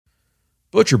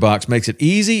ButcherBox makes it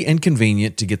easy and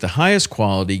convenient to get the highest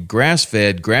quality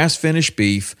grass-fed, grass-finished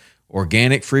beef,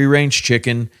 organic free-range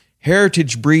chicken,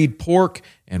 heritage breed pork,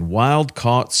 and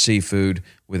wild-caught seafood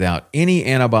without any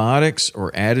antibiotics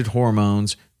or added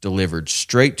hormones, delivered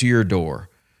straight to your door.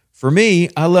 For me,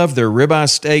 I love their ribeye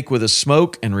steak with a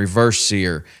smoke and reverse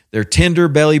sear, their tender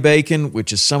belly bacon,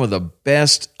 which is some of the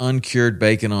best uncured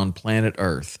bacon on planet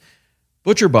Earth.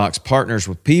 ButcherBox partners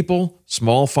with people,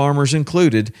 small farmers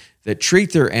included, that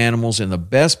treat their animals in the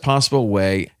best possible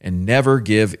way and never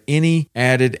give any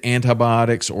added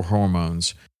antibiotics or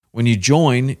hormones. When you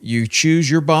join, you choose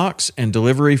your box and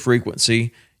delivery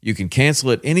frequency. You can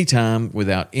cancel at any time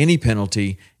without any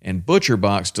penalty, and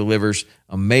ButcherBox delivers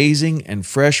amazing and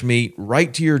fresh meat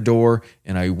right to your door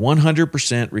in a 100%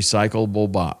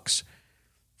 recyclable box.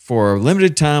 For a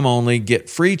limited time only,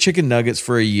 get free chicken nuggets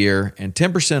for a year and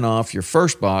 10% off your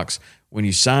first box when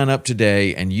you sign up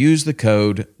today and use the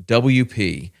code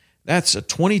WP. That's a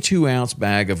 22-ounce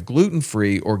bag of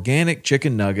gluten-free organic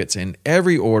chicken nuggets in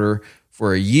every order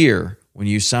for a year when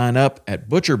you sign up at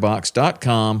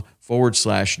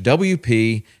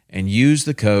butcherbox.com/WP and use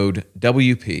the code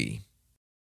WP.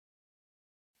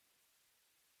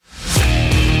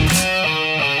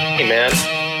 Hey man,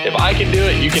 if I can do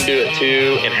it, you can do it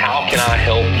too. And how can I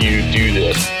help you do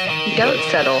this? Don't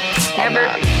settle. Never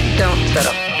don't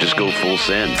settle. Just go full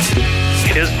send.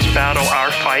 His battle,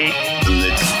 our fight. And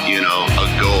it's, a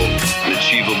goal, an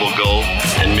achievable goal,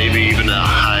 and maybe even a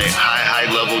high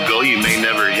level goal you may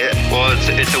never hit. Well,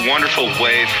 it's a wonderful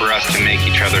way for us to make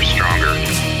each other stronger.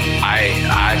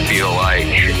 I feel like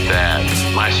that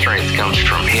my strength comes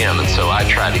from him, and so I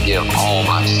try to give all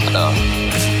my stuff,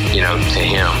 to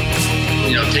him.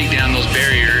 Take down those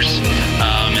barriers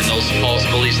and those false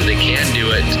beliefs that they can do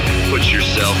it. Put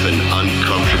yourself in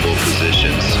uncomfortable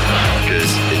positions because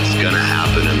it's going to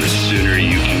happen, and the sooner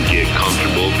you can get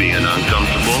comfortable being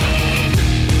uncomfortable,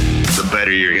 the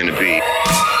better you're going to be.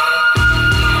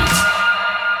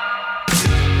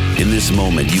 In this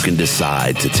moment, you can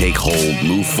decide to take hold,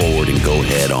 move forward, and go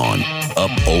head on,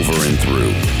 up, over, and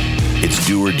through. It's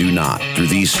do or do not. Through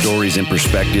these stories and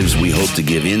perspectives, we hope to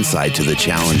give insight to the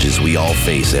challenges we all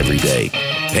face every day,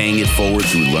 paying it forward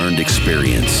through learned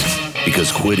experience,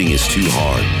 because quitting is too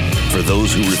hard. For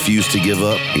those who refuse to give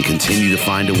up and continue to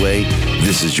find a way,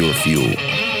 this is your fuel.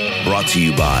 Brought to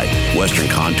you by Western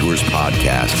Contours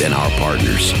Podcast and our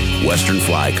partners, Western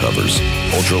Fly Covers,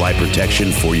 ultralight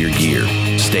protection for your gear.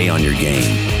 Stay on your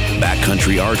game.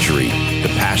 Backcountry Archery. The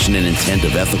passion and intent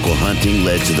of ethical hunting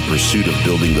led to the pursuit of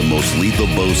building the most lethal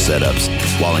bow setups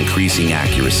while increasing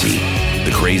accuracy.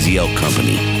 The Crazy Elk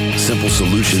Company. Simple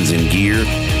solutions in gear,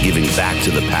 giving back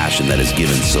to the passion that has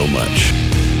given so much.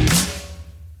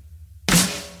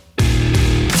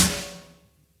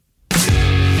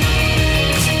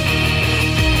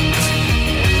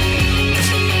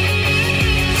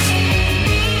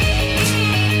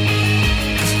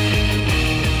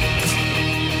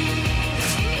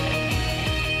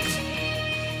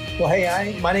 Well,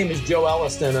 hey, my name is Joe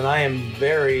Elliston, and I am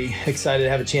very excited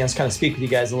to have a chance to kind of speak with you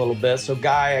guys a little bit. So,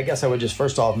 Guy, I guess I would just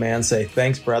first off, man, say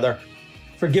thanks, brother,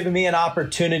 for giving me an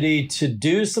opportunity to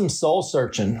do some soul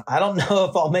searching. I don't know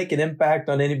if I'll make an impact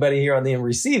on anybody here on the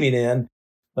receiving end,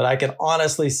 but I can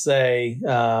honestly say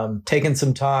taking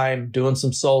some time, doing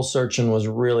some soul searching was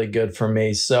really good for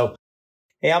me. So,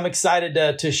 hey, I'm excited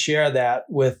to share that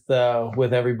with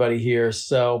everybody here.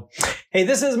 So, hey,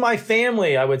 this is my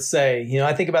family, I would say.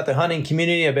 I think about the hunting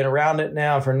community. I've been around it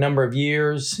now for a number of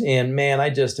years. And man, I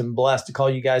just am blessed to call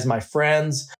you guys my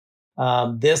friends.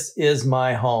 This is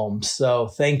my home. So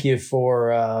thank you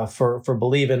for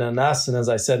believing in us. And as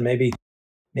I said, maybe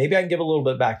I can give a little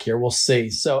bit back here. We'll see.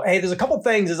 So, hey, there's a couple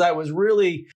things as I was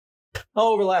really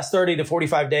over the last 30 to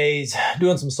 45 days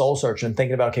doing some soul searching,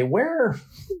 thinking about, okay, where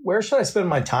should I spend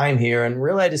my time here? And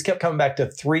really, I just kept coming back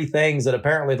to three things that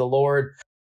apparently the Lord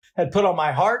had put on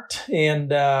my heart. And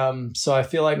so I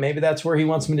feel like maybe that's where he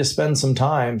wants me to spend some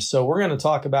time. So we're going to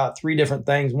talk about three different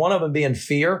things. One of them being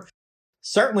fear.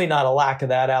 Certainly not a lack of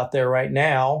that out there right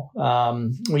now.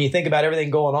 When you think about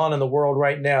everything going on in the world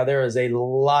right now, there is a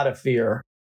lot of fear.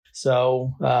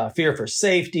 So fear for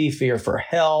safety, fear for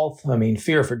health,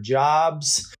 fear for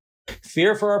jobs,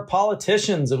 fear for our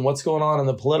politicians and what's going on in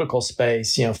the political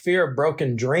space, fear of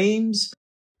broken dreams.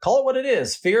 Call it what it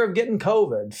is. Fear of getting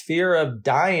COVID, fear of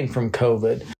dying from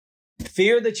COVID,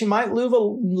 fear that you might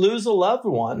lose a loved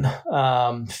one,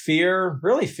 fear of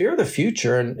the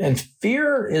future. And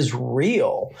fear is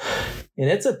real. And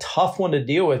it's a tough one to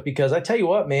deal with because I tell you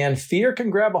what, man, fear can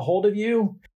grab a hold of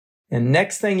you And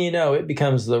next thing you know, it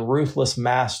becomes the ruthless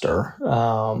master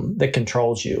that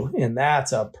controls you. And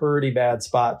that's a pretty bad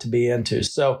spot to be into.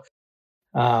 So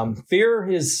fear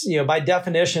is, by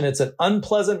definition, it's an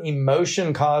unpleasant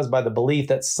emotion caused by the belief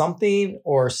that something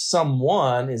or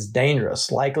someone is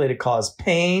dangerous, likely to cause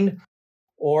pain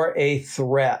or a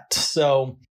threat.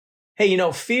 So, hey,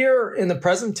 fear in the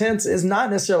present tense is not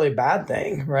necessarily a bad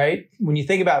thing, right? When you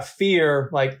think about fear,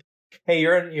 like, hey,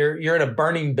 you're in a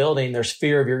burning building. There's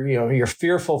fear of you're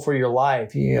fearful for your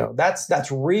life.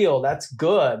 That's real. That's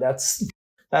good.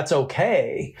 That's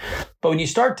okay. But when you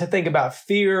start to think about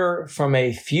fear from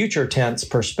a future tense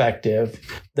perspective,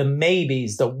 the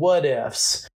maybes, the what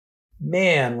ifs,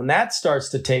 man, when that starts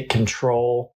to take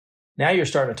control, now you're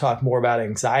starting to talk more about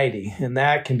anxiety, and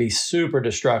that can be super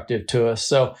destructive to us.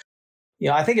 So,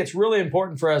 I think it's really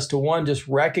important for us to, one, just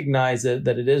recognize that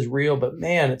it is real, but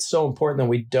man, it's so important that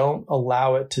we don't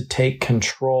allow it to take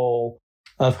control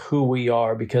of who we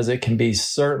are, because it can be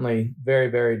certainly very,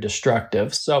 very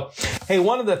destructive. So, hey,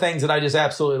 one of the things that I just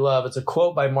absolutely love, it's a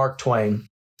quote by Mark Twain.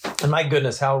 And my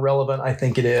goodness, how relevant I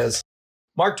think it is.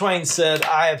 Mark Twain said,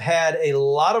 "I have had a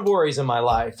lot of worries in my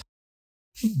life,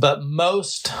 but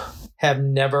most have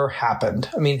never happened."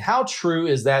 I mean, how true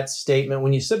is that statement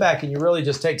when you sit back and you really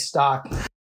just take stock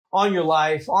on your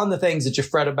life, on the things that you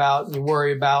fret about and you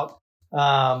worry about?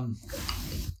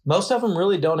 Most of them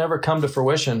really don't ever come to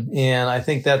fruition. And I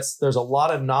think there's a lot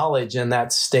of knowledge in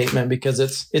that statement, because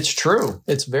it's true.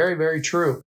 It's very, very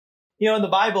true. In the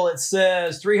Bible, it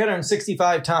says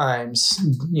 365 times,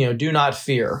 do not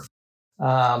fear.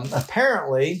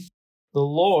 Apparently, the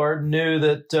Lord knew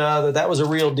that was a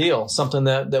real deal, something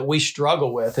that we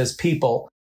struggle with as people,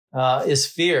 is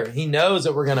fear. He knows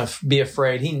that we're going to be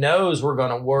afraid. He knows we're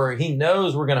going to worry. He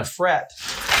knows we're going to fret.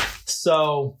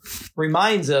 So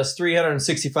reminds us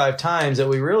 365 times that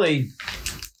we really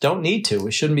don't need to.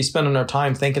 We shouldn't be spending our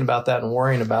time thinking about that and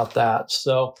worrying about that.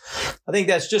 So I think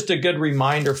that's just a good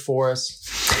reminder for us.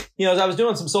 As I was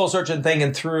doing some soul searching,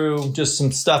 thinking through just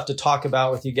some stuff to talk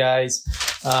about with you guys,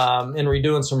 and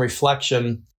redoing some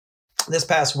reflection this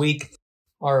past week,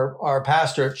 our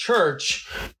pastor at church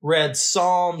read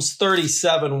Psalms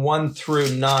 37, 1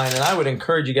 through 9. And I would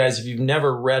encourage you guys, if you've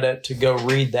never read it, to go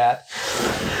read that.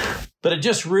 But it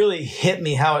just really hit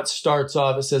me how it starts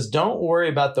off. It says, "Don't worry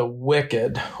about the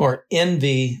wicked or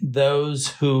envy those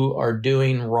who are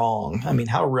doing wrong." I mean,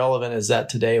 how relevant is that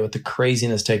today with the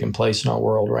craziness taking place in our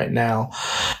world right now?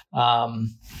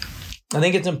 I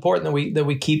think it's important that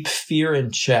we keep fear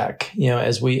in check,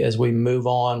 as we move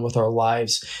on with our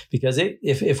lives, because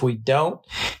if we don't,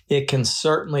 it can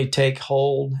certainly take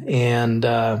hold and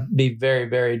be very,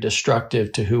 very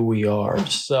destructive to who we are.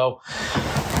 So,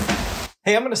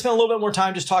 hey, I'm going to spend a little bit more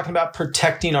time just talking about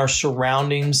protecting our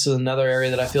surroundings. So another area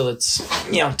that I feel that's,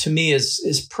 to me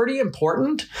is pretty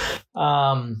important.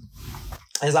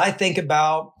 As I think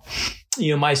about,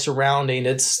 my surrounding,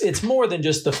 it's more than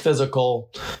just the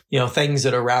physical, things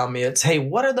that are around me. It's, hey,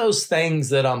 what are those things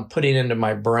that I'm putting into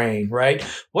my brain, right?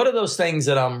 What are those things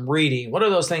that I'm reading? What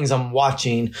are those things I'm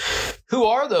watching? Who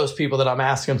are those people that I'm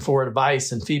asking for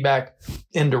advice and feedback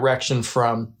and direction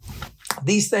from?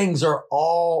 These things are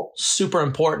all super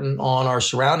important on our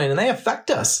surrounding, and they affect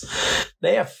us.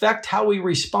 They affect how we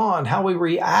respond, how we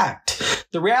react.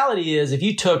 The reality is, if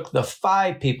you took the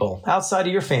 5 people outside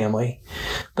of your family,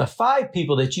 the 5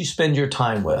 people that you spend your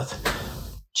time with,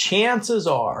 chances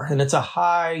are, and it's a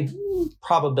high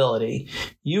probability,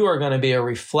 you are going to be a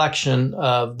reflection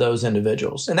of those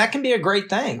individuals. And that can be a great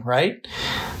thing, right?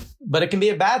 But it can be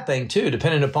a bad thing too,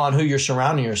 depending upon who you're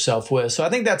surrounding yourself with. So I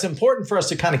think that's important for us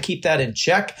to kind of keep that in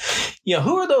check.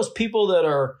 Who are those people that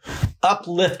are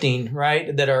uplifting,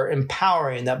 right? That are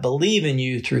empowering, that believe in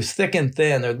you through thick and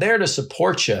thin. They're there to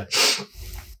support you.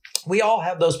 We all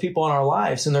have those people in our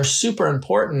lives, and they're super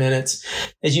important. And it's,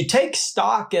 as you take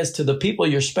stock as to the people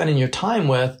you're spending your time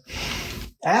with,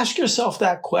 ask yourself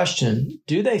that question.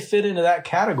 Do they fit into that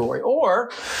category?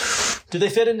 Or do they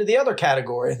fit into the other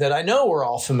category that I know we're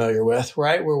all familiar with,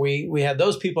 right? Where we have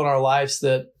those people in our lives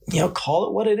that, call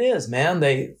it what it is, man.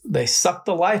 They suck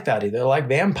the life out of you. They're like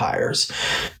vampires.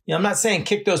 I'm not saying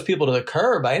kick those people to the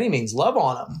curb by any means, love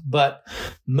on them, but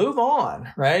move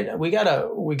on, right? We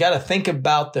gotta think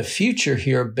about the future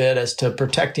here a bit as to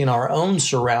protecting our own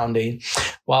surrounding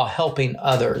while helping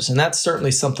others. And that's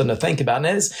certainly something to think about.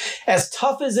 And as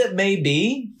tough as it may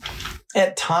be,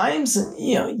 at times,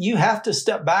 you have to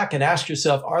step back and ask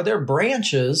yourself, are there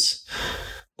branches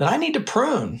that I need to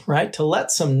prune, right? To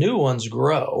let some new ones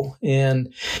grow.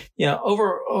 And,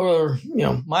 over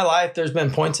my life, there's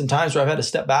been points and times where I've had to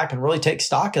step back and really take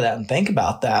stock of that and think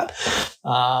about that.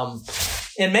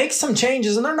 and make some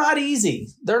changes. And they're not easy.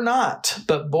 They're not.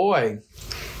 But boy,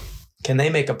 can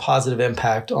they make a positive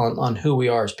impact on who we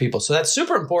are as people. So that's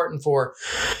super important for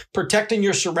protecting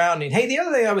your surrounding. Hey, the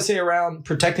other thing I would say around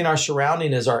protecting our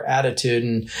surrounding is our attitude.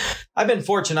 And I've been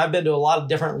fortunate. I've been to a lot of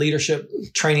different leadership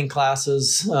training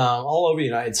classes all over the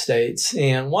United States.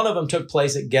 And one of them took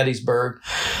place at Gettysburg.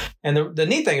 And the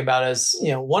neat thing about it is,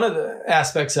 one of the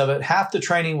aspects of it, half the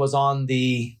training was on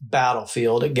the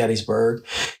battlefield at Gettysburg.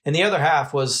 And the other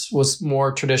half was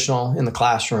more traditional in the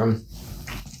classroom.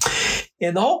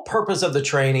 And the whole purpose of the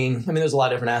training, there's a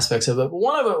lot of different aspects of it, but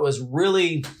one of it was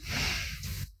really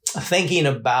thinking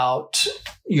about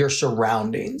your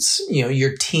surroundings,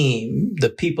 your team, the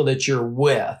people that you're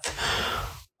with.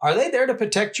 Are they there to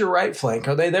protect your right flank?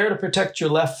 Are they there to protect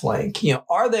your left flank?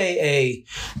 Are they a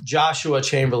Joshua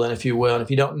Chamberlain, if you will? And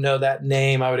if you don't know that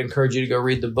name, I would encourage you to go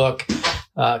read the book,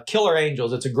 Killer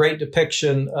Angels. It's a great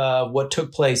depiction of what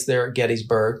took place there at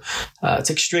Gettysburg.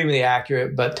 It's extremely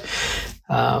accurate, but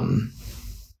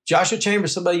Joshua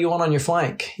Chambers, somebody you want on your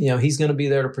flank. He's going to be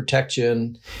there to protect you.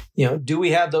 And, do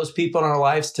we have those people in our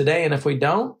lives today? And if we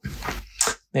don't,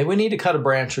 maybe we need to cut a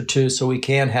branch or two so we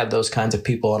can have those kinds of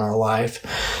people in our life.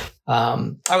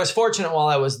 I was fortunate while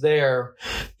I was there,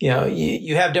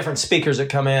 you have different speakers that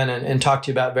come in and talk to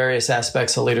you about various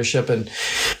aspects of leadership. And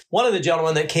one of the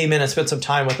gentlemen that came in and spent some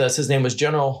time with us, his name was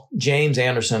General James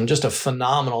Anderson, just a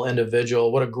phenomenal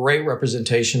individual. What a great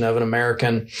representation of an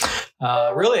American,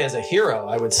 really as a hero,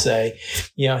 I would say.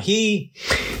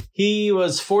 He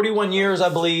was 41 years, I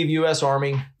believe, U.S.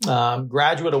 Army,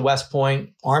 graduate of West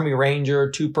Point, Army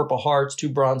Ranger, 2 Purple Hearts, 2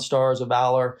 Bronze Stars of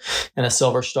Valor, and a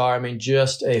Silver Star.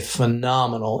 Just a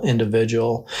phenomenal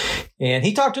individual. And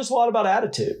he talked to us a lot about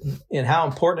attitude and how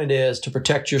important it is to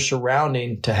protect your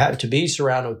surrounding, to be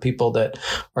surrounded with people that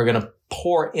are going to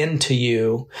pour into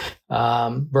you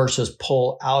versus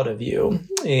pull out of you.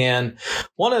 And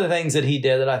one of the things that he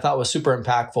did that I thought was super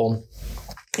impactful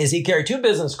is he carried 2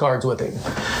 business cards with him.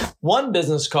 One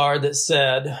business card that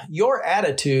said, "Your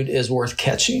attitude is worth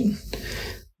catching."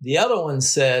 The other one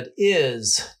said,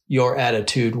 "Is your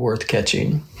attitude worth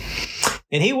catching?"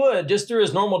 And he would, just through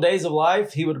his normal days of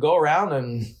life, he would go around,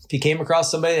 and if he came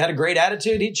across somebody that had a great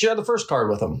attitude, he'd share the first card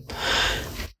with them.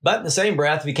 But in the same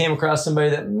breath, if he came across somebody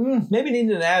that maybe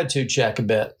needed an attitude check a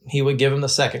bit, he would give him the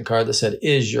second card that said,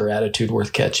 "Is your attitude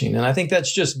worth catching?" And I think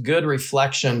that's just good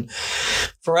reflection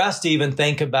for us to even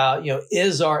think about,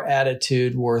 is our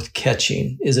attitude worth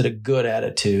catching? Is it a good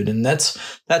attitude? And that's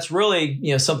really,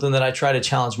 something that I try to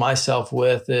challenge myself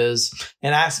with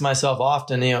and ask myself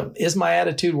often, is my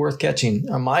attitude worth catching?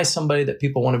 Am I somebody that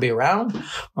people want to be around?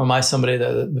 Or am I somebody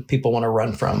that people want to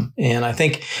run from? And I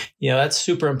think, that's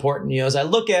super important. As I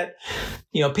look at,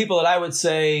 people that I would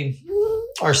say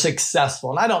are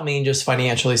successful, and I don't mean just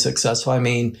financially successful. I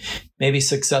mean, maybe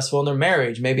successful in their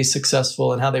marriage, maybe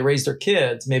successful in how they raise their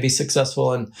kids, maybe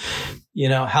successful in,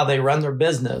 how they run their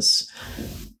business.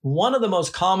 One of the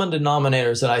most common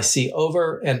denominators that I see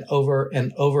over and over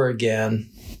and over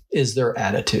again is their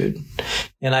attitude.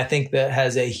 And I think that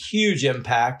has a huge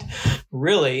impact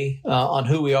really on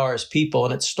who we are as people.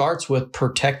 And it starts with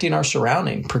protecting our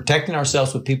surrounding, protecting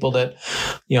ourselves with people that,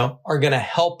 are going to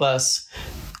help us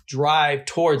drive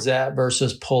towards that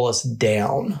versus pull us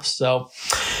down. So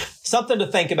something to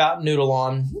think about, noodle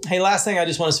on. Hey, last thing I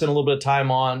just want to spend a little bit of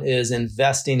time on is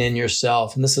investing in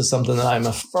yourself. And this is something that I'm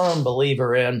a firm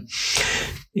believer in.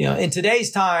 In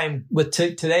today's time, with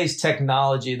today's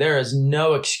technology, there is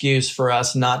no excuse for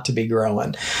us not to be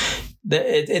growing.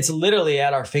 It's literally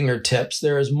at our fingertips.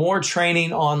 There is more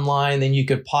training online than you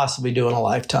could possibly do in a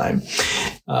lifetime.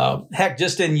 Heck,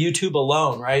 just in YouTube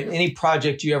alone, right? Any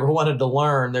project you ever wanted to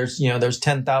learn, there's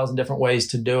 10,000 different ways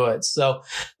to do it. So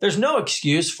there's no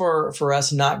excuse for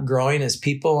us not growing as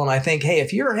people. And I think, hey,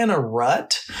 if you're in a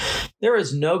rut, there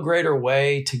is no greater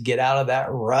way to get out of that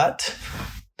rut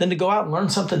than to go out and learn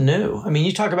something new.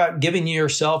 You talk about giving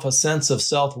yourself a sense of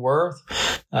self-worth,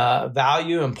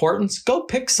 value, importance, go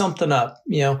pick something up.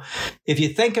 If you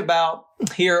think about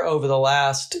here over the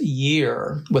last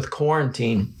year with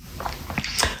quarantine,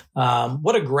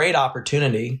 what a great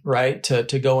opportunity, right?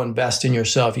 To go invest in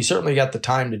yourself. You certainly got the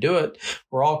time to do it.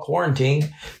 We're all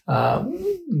quarantined.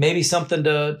 Maybe something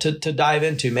to dive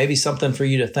into, maybe something for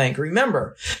you to think.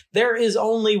 Remember, there is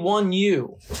only one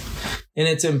you. And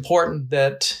it's important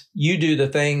that you do the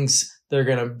things that are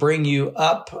going to bring you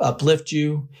up, uplift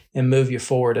you, and move you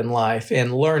forward in life.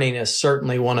 And learning is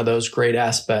certainly one of those great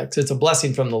aspects. It's a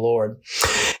blessing from the Lord.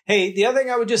 Hey, the other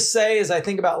thing I would just say is I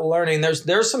think about learning.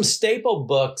 There's some staple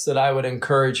books that I would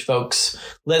encourage folks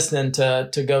listening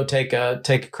to go take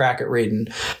a crack at reading.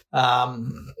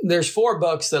 There's 4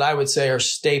 books that I would say are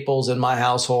staples in my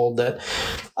household that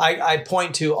I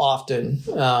point to often.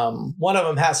 One of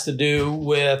them has to do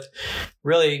with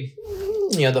really,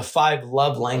 the 5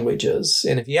 love languages.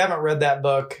 And if you haven't read that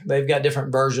book, they've got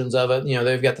different versions of it.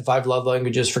 They've got the 5 love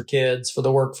languages for kids, for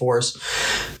the workforce.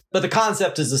 But the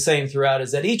concept is the same throughout,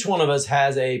 is that each one of us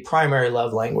has a primary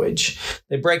love language.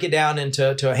 They break it down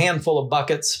into a handful of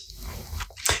buckets.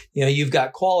 You've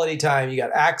got quality time, you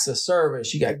got acts of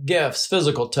service, you got gifts,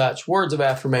 physical touch, words of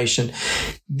affirmation.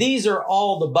 These are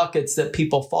all the buckets that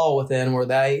people fall within where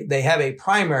they have a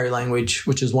primary language,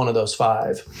 which is one of those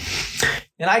 5.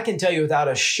 And I can tell you without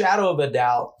a shadow of a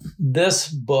doubt, this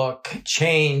book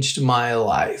changed my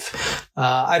life.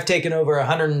 I've taken over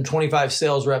 125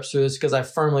 sales reps through this because I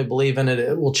firmly believe in it.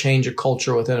 It will change a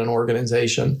culture within an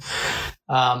organization.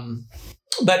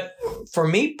 But for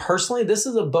me personally, this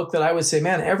is a book that I would say,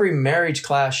 man, every marriage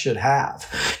class should have.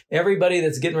 Everybody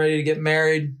that's getting ready to get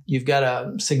married, you've got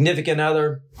a significant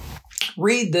other,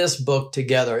 read this book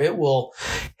together. It will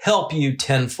help you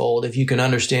tenfold if you can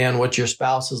understand what your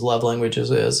spouse's love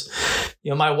languages is.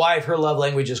 My wife, her love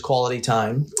language is quality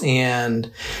time.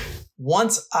 And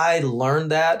once I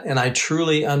learned that and I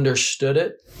truly understood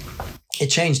it, it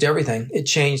changed everything. It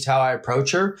changed how I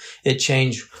approach her. It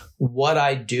changed what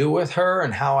I do with her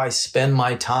and how I spend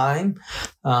my time.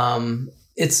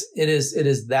 It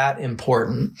is that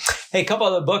important. Hey, a couple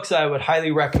other books I would highly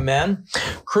recommend.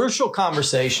 Crucial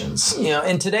Conversations.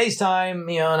 In today's time,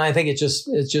 and I think it's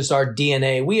just our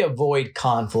DNA. We avoid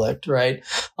conflict, right?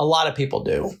 A lot of people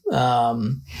do.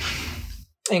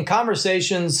 And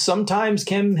conversations sometimes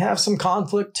can have some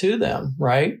conflict to them,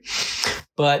 right?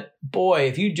 But boy,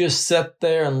 if you just sit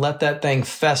there and let that thing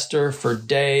fester for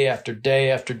day after day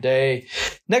after day,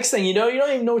 next thing you know, you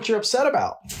don't even know what you're upset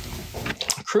about.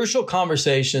 Crucial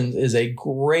Conversations is a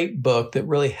great book that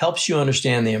really helps you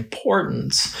understand the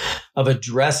importance of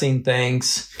addressing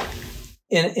things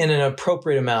in an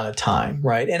appropriate amount of time,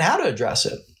 right? And how to address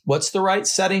it. What's the right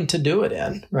setting to do it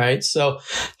in, right? So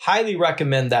highly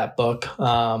recommend that book.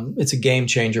 It's a game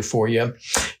changer for you.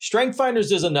 Strength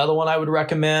Finders is another one I would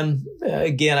recommend.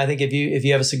 Again, I think if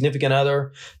you have a significant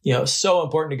other, so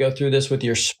important to go through this with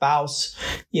your spouse.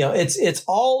 It's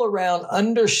all around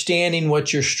understanding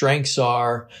what your strengths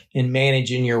are and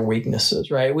managing your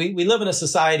weaknesses, right? We live in a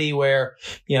society where,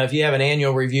 if you have an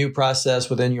annual review process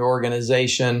within your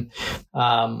organization,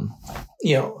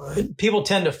 people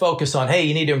tend to focus on, hey,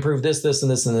 you need to improve this, this,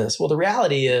 and this, and this. Well, the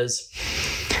reality is,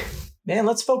 man,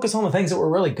 let's focus on the things that we're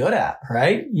really good at,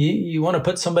 right? You want to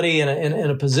put somebody in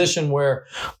a position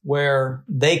where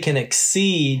they can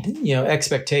exceed,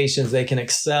 expectations, they can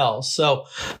excel. So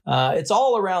it's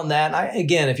all around that. And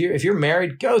if you're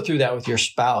married, go through that with your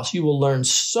spouse. You will learn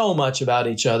so much about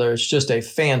each other. It's just a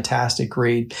fantastic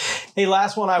read. Hey,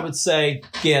 last one I would say,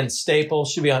 again, staple,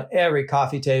 should be on every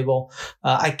coffee table.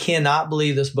 I cannot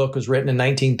believe this book was written in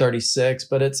 1936,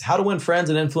 but it's How to Win Friends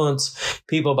and Influence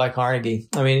People by Carnegie.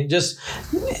 I mean,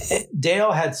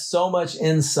 Dale had so much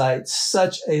insight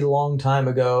such a long time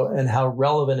ago, and how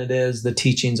relevant it is. The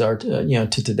teachings are to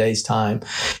today's time.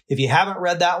 If you haven't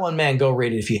read that one, man, go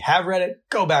read it. If you have read it,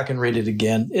 go back and read it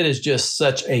again. It is just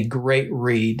such a great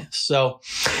read. So,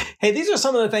 hey, these are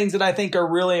some of the things that I think are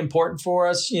really important for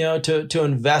us, to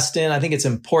invest in. I think it's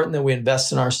important that we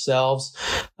invest in ourselves.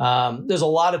 There's a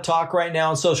lot of talk right now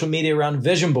on social media around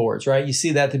vision boards, right? You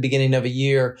see that at the beginning of a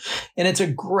year, and it's a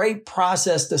great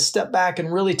process to step back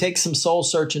and really take some soul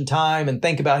searching time and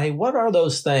think about, hey, what are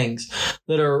those things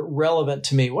that are relevant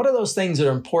to me? What are those things that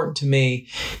are important to me?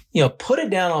 Put it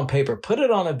down on paper, put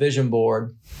it on a vision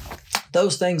board.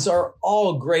 Those things are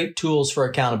all great tools for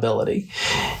accountability.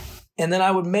 And then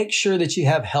I would make sure that you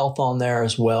have health on there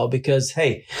as well, because,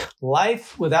 hey,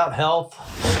 life without health,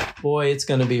 boy, it's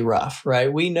going to be rough,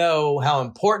 right? We know how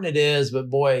important it is, but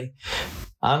boy,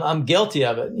 I'm guilty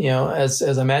of it, as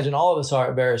I imagine all of us are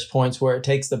at various points where it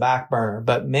takes the back burner.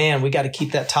 But man, we got to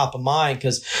keep that top of mind,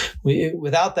 because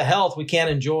without the health, we can't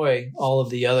enjoy all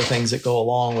of the other things that go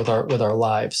along with our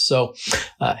lives. So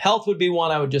health would be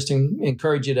one I would just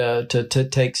encourage you to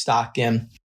take stock in.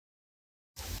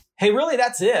 Hey, really,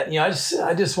 that's it.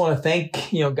 I just want to thank,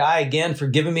 Guy again for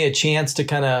giving me a chance to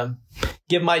kind of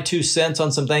give my 2 cents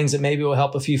on some things that maybe will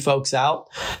help a few folks out.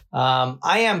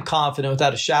 I am confident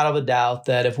without a shadow of a doubt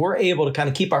that if we're able to kind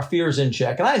of keep our fears in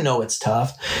check, and I know it's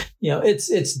tough,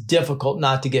 it's difficult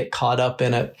not to get caught up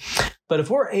in it. But if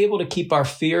we're able to keep our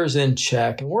fears in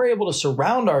check and we're able to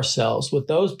surround ourselves with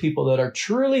those people that are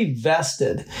truly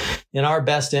vested in our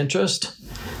best interest,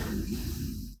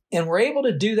 and we're able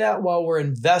to do that while we're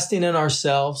investing in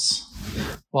ourselves,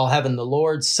 while having the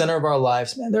Lord center of our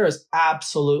lives, man, there is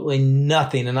absolutely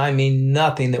nothing, and I mean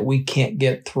nothing, that we can't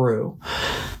get through.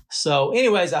 So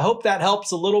anyways, I hope that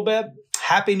helps a little bit.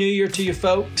 Happy New Year to you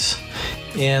folks,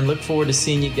 and look forward to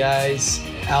seeing you guys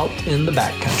out in the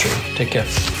backcountry. Take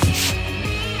care.